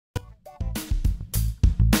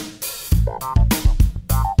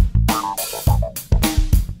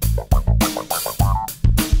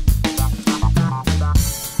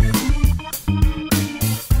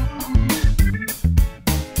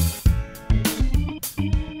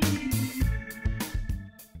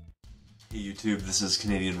YouTube? This is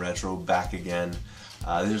Canadian Retro back again.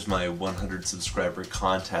 There's my 100 subscriber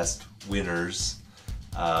contest winners.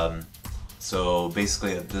 So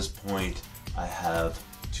basically at this point I have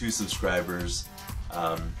 2 subscribers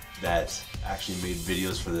that actually made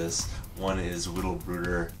videos for this. One is Widdle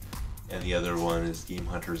Brudder and the other one is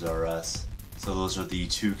GameHuntersRUs. So those are the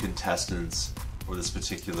 2 contestants for this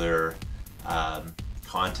particular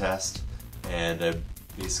contest, and I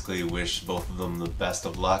basically wish both of them the best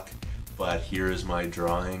of luck, but here is my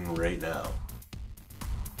drawing right now.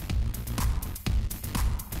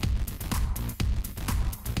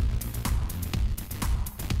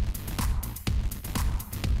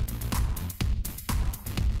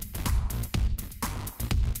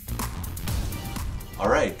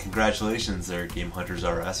 Alright, congratulations there,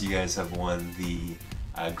 GameHuntersRUs. You guys have won the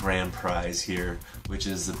grand prize here, which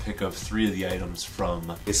is the pick of 3 of the items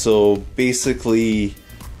from... So basically,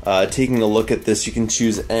 taking a look at this, you can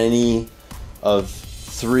choose any of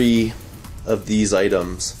 3 of these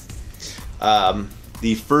items.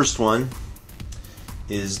 The first one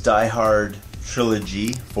is Die Hard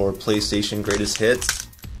Trilogy for PlayStation Greatest Hits.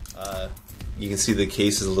 You can see the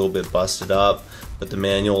case is a little bit busted up, but the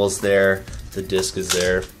manual is there, the disc is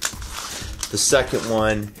there. The second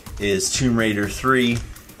one is Tomb Raider 3.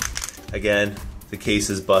 Again, the case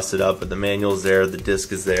is busted up, but the manual is there, the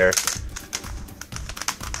disc is there.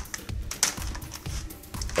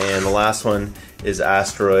 And the last one is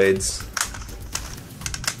Asteroids,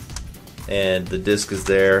 and the disc is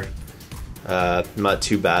there. Not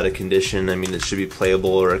too bad a condition. I mean, it should be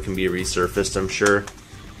playable, or it can be resurfaced, I'm sure.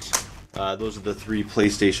 Those are the 3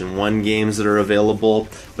 PlayStation 1 games that are available,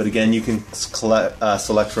 but again, you can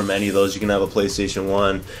select from any of those. You can have a PlayStation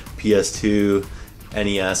 1, PS2,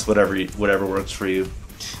 NES, whatever works for you.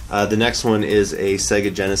 The next one is a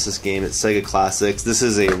Sega Genesis game. It's Sega Classics. This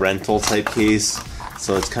is a rental type case,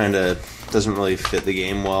 so it's kind of doesn't really fit the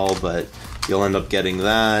game well, but you'll end up getting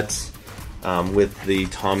that with the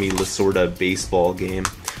Tommy Lasorda baseball game.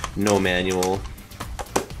 No manual.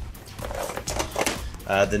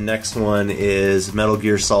 The next one is Metal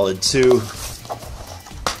Gear Solid 2.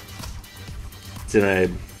 It's in a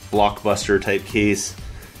blockbuster type case,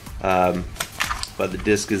 but the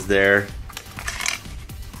disc is there.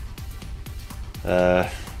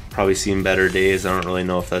 Probably seen better days. I don't really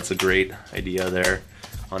know if that's a great idea there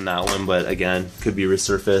on that one, but again, could be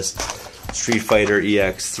resurfaced. Street Fighter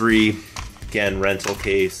EX3, again, rental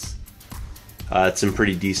case. It's in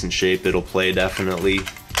pretty decent shape. It'll play definitely.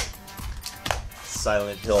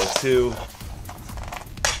 Silent Hill 2,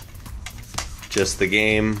 just the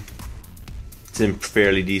game. It's in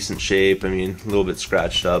fairly decent shape. I mean, a little bit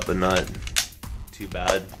scratched up, but not too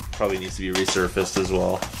bad. Probably needs to be resurfaced as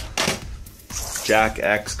well. Jak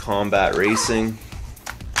X Combat Racing.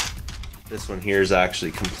 This one here is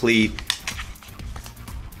actually complete,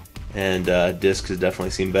 and disc has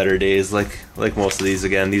definitely seen better days. Like most of these,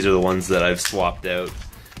 again, these are the ones that I've swapped out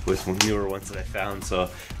with newer ones that I found, so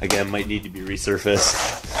again, might need to be resurfaced.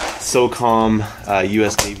 SOCOM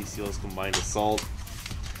US Navy SEALs Combined Assault.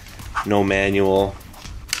 No manual.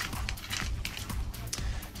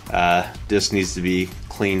 Disc needs to be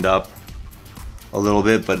cleaned up a little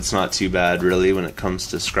bit, but it's not too bad really when it comes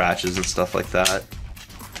to scratches and stuff like that.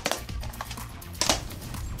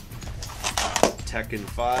 Tekken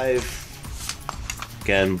 5.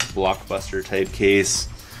 Again, blockbuster type case.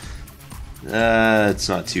 It's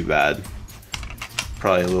not too bad.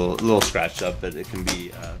 Probably a little scratched up, but it can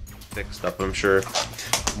be fixed up, I'm sure.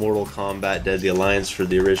 Mortal Kombat Deadly Alliance for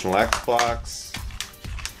the original Xbox.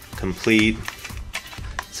 Complete.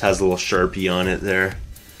 This has a little Sharpie on it there.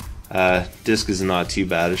 Disc is not too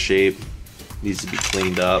bad a shape. Needs to be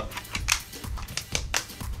cleaned up.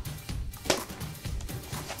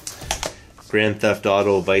 Grand Theft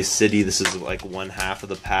Auto Vice City. This is like 1/2 of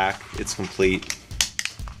the pack. It's complete.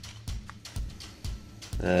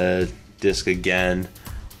 Disc again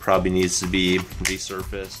probably needs to be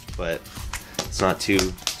resurfaced, but it's not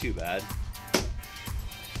too bad.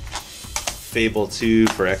 Fable 2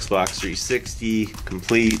 for Xbox 360,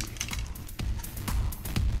 complete.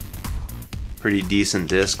 Pretty decent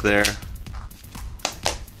disc there.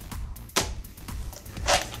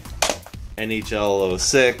 NHL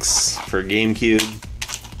 06 for GameCube,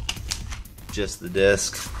 just the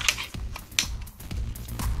disc.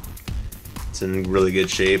 It's in really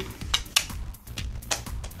good shape.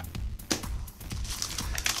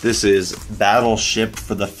 This is Battleship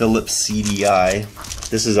for the Philips CDI.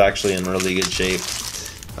 This is actually in really good shape.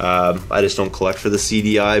 I just don't collect for the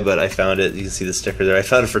CDI, but I found it. You can see the sticker there. I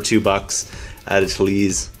found it for $2 at a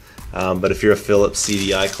Tlees. But if you're a Philips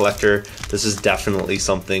CDI collector, this is definitely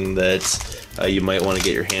something that you might want to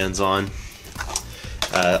get your hands on.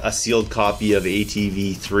 a sealed copy of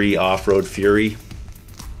ATV 3 Off-Road Fury,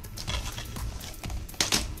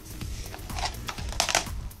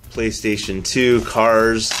 PlayStation 2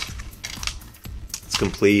 Cars. It's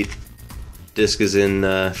complete. Disc is in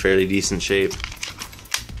fairly decent shape.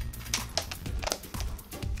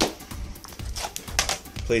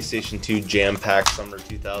 PlayStation 2 Jam Pack Summer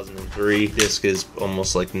 2003. Disc is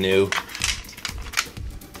almost like new.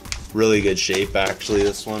 Really good shape actually,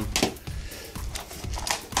 this one.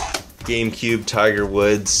 GameCube Tiger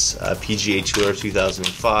Woods PGA Tour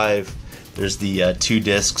 2005. There's the 2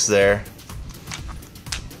 discs there.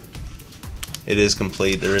 It is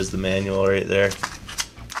complete. There is the manual right there.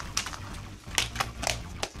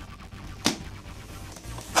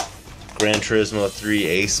 Gran Turismo 3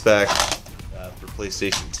 A-Spec for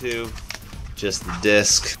PlayStation 2. Just the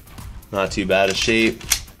disc. Not too bad a shape.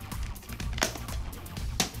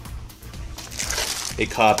 A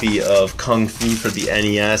copy of Kung Fu for the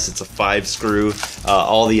NES. It's a 5-screw.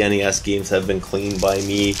 All the NES games have been cleaned by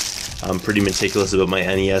me. I'm pretty meticulous about my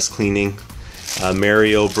NES cleaning.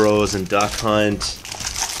 Mario Bros. And Duck Hunt.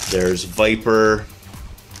 There's Viper.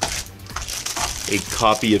 A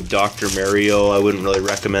copy of Dr. Mario. I wouldn't really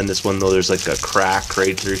recommend this one though. There's like a crack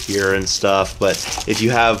right through here and stuff. But if you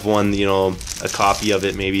have one, you know, a copy of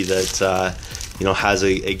it maybe that you know, has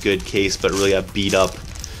a good case but really a beat up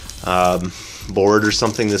board or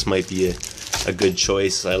something, this might be a good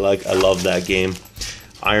choice. I love that game.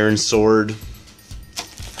 Iron Sword,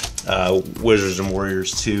 Wizards and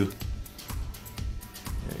Warriors 2. You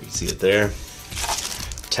can see it there.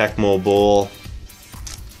 Tecmo Bowl,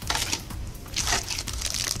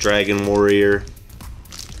 Dragon Warrior,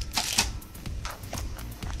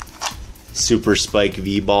 Super Spike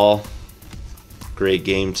V-Ball, great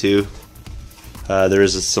game too. There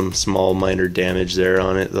is some small minor damage there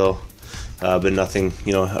on it though. But nothing,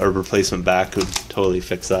 you know, a replacement back could totally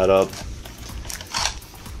fix that up.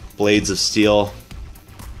 Blades of Steel.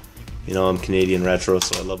 You know, I'm Canadian retro,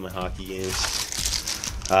 so I love my hockey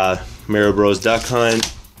games. Mario Bros. Duck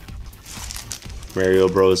Hunt. Mario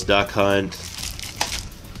Bros. Duck Hunt.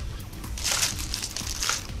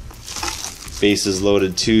 Bases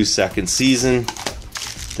Loaded 2 second season.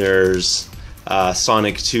 There's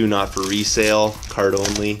Sonic 2 not for resale, card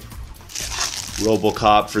only.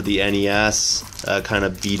 RoboCop for the NES, kind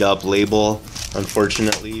of beat up label,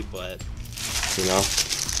 unfortunately, but you know.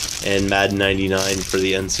 And Madden 99 for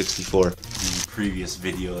the N64. The previous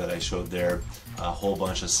video that I showed there, a whole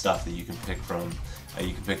bunch of stuff that you can pick from.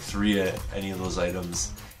 You can pick 3 of any of those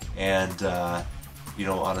items, and you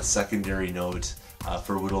know, on a secondary note,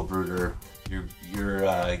 for Widdle Brudder,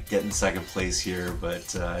 you're getting second place here,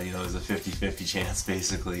 but you know, there's a 50-50 chance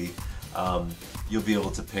basically. You'll be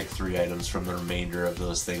able to pick 3 items from the remainder of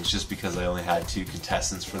those things, just because I only had 2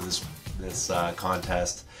 contestants for this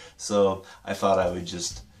contest. So I thought I would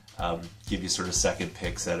just give you sort of second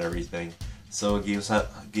picks at everything. So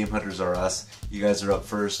GameHuntersRUs, you guys are up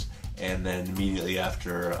first, and then immediately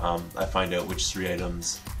after I find out which 3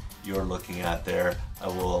 items you're looking at there, I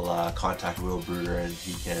will contact Widdle Brudder and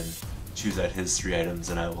he can choose out his 3 items,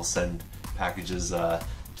 and I will send packages to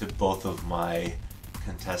both of my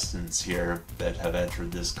contestants here that have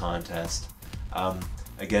entered this contest.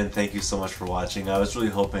 Again, thank you so much for watching. I was really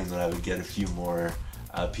hoping that I would get a few more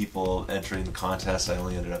people entering the contest. I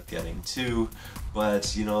only ended up getting 2,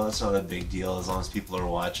 but you know, that's not a big deal as long as people are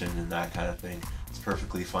watching and that kind of thing. It's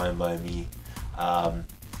perfectly fine by me.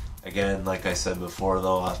 Again, like I said before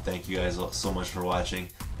though, thank you guys so much for watching,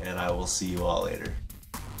 and I will see you all later.